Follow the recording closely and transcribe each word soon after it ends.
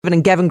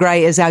And Gavin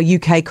Gray is our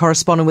UK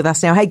correspondent with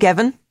us now. Hey,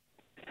 Gavin.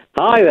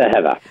 Hi there,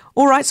 Heather.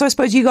 All right, so I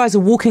suppose you guys are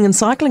walking and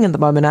cycling at the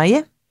moment, are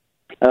you?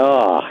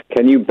 Oh,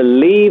 can you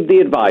believe the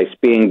advice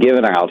being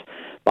given out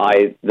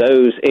by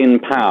those in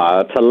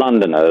power to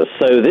Londoners?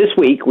 So this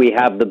week we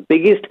have the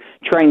biggest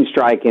train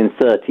strike in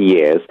 30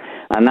 years,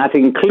 and that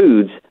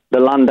includes the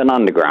London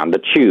Underground,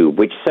 the Tube,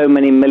 which so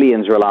many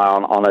millions rely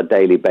on a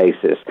daily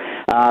basis.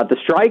 The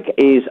strike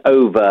is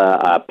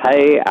over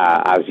pay,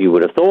 as you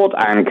would have thought,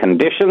 and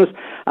conditions,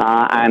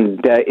 and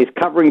is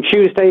covering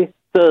Tuesday,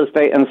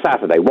 Thursday, and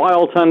Saturday. Why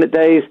alternate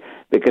days?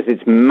 Because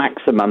it's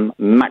maximum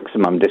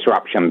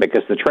disruption,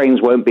 because the trains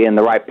won't be in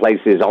the right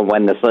places on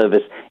when the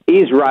service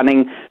is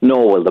running,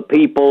 nor will the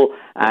people,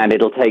 and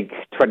it'll take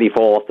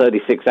 24,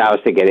 36 hours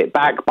to get it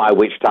back, by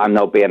which time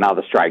there'll be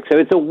another strike. So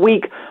it's a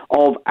week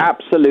of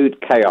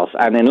absolute chaos.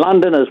 And in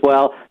London as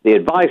well, the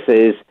advice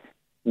is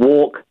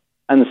walk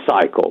and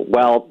cycle.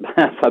 Well,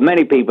 for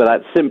many people,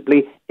 that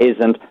simply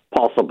isn't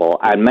possible,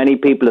 and many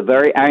people are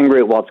very angry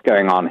at what's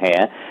going on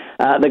here.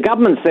 The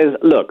government says,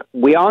 look,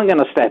 we aren't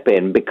going to step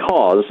in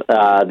because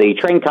the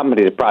train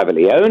company is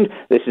privately owned.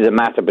 This is a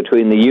matter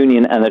between the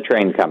union and the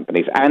train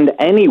companies. And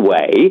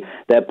anyway,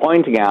 they're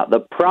pointing out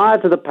that prior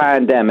to the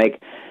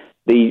pandemic,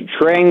 the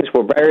trains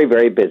were very,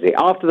 very busy.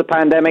 After the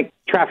pandemic,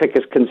 traffic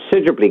has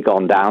considerably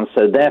gone down,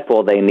 so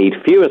therefore they need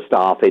fewer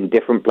staff in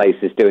different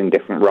places doing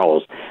different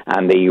roles.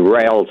 And the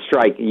rail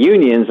strike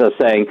unions are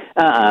saying,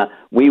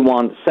 we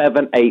want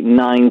 7, 8,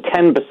 9,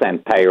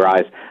 10% pay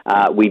rise.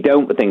 We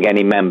don't think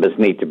any members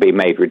need to be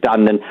made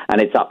redundant,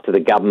 and it's up to the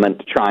government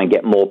to try and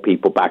get more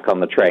people back on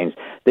the trains.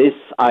 This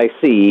I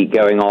see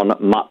going on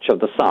much of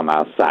the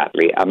summer,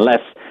 sadly,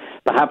 unless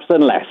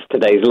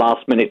today's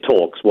last-minute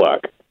talks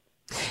work.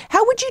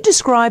 How would you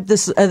describe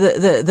this,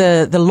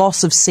 the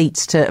loss of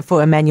seats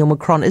for Emmanuel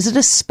Macron? Is it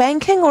a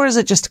spanking, or is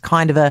it just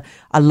kind of a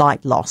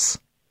light loss?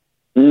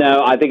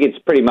 No, I think it's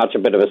pretty much a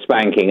bit of a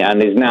spanking,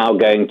 and is now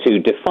going to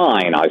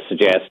define, I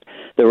suggest,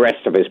 the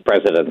rest of his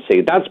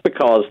presidency. That's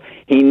because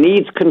he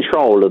needs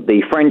control of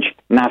the French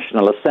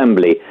National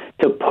Assembly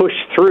to push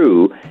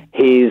through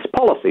his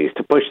policies,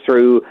 to push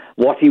through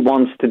what he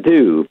wants to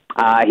do.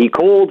 He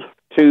called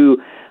to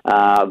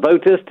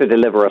voters to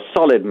deliver a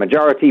solid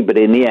majority, but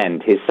in the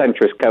end, his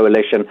centrist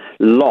coalition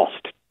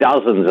lost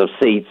dozens of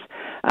seats,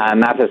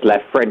 and that has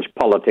left French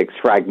politics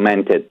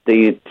fragmented.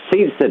 The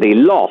seats that he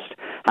lost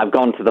have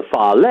gone to the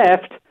far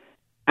left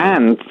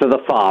and to the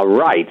far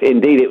right.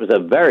 Indeed, it was a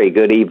very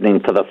good evening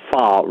for the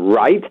far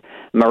right.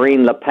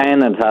 Marine Le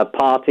Pen and her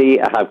party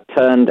have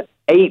turned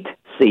 8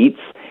 seats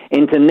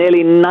into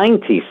nearly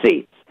 90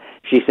 seats.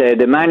 She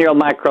said Emmanuel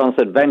Macron's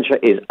adventure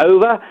is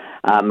over.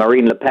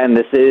 Marine Le Pen,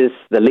 this is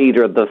the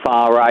leader of the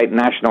far-right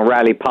National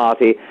Rally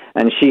Party,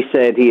 and she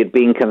said he had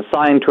been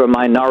consigned to a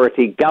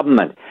minority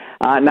government.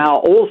 Now,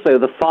 also,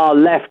 the far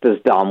left has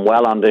done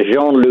well under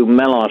Jean-Luc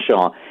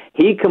Mélenchon.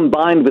 He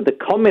combined with the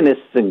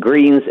Communists and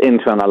Greens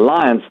into an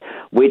alliance,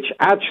 which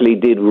actually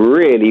did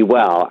really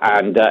well.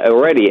 And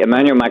already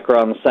Emmanuel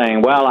Macron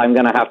saying, well, I'm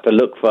going to have to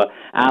look for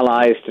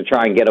allies to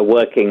try and get a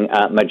working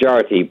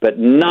majority. But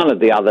none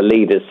of the other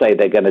leaders say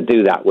they're going to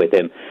do that with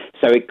him.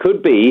 So it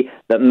could be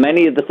that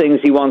many of the things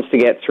he wants to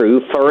get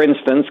through, for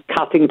instance,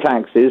 cutting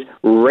taxes,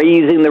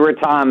 raising the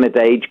retirement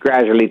age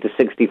gradually to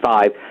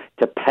 65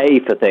 to pay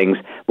for things,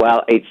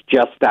 well, it's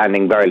just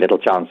standing very little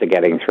chance of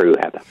getting through,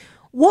 Heather.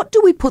 What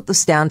do we put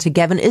this down to,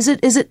 Gavin?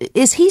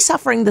 Is he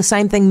suffering the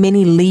same thing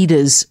many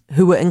leaders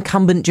who were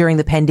incumbent during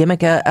the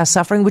pandemic are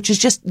suffering, which is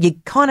just you're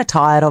kind of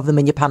tired of them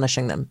and you're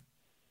punishing them?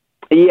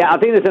 Yeah, I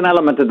think there's an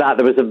element of that.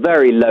 There was a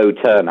very low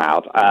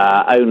turnout,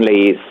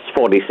 only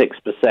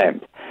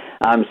 46%.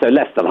 So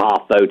less than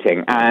half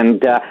voting.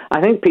 And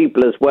I think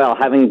people as well,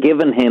 having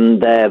given him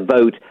their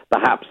vote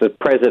perhaps as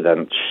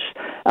president,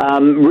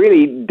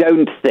 really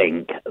don't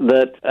think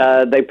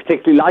that they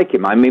particularly like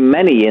him. I mean,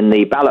 many in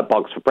the ballot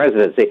box for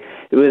presidency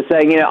were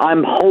saying,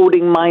 I'm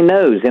holding my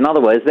nose. In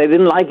other words, they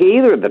didn't like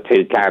either of the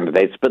two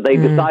candidates, but they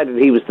decided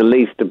he was the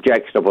least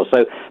objectionable.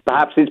 So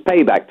perhaps it's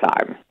payback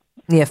time.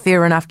 Yeah,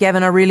 fair enough.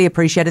 Gavin, I really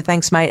appreciate it.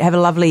 Thanks, mate. Have a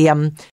lovely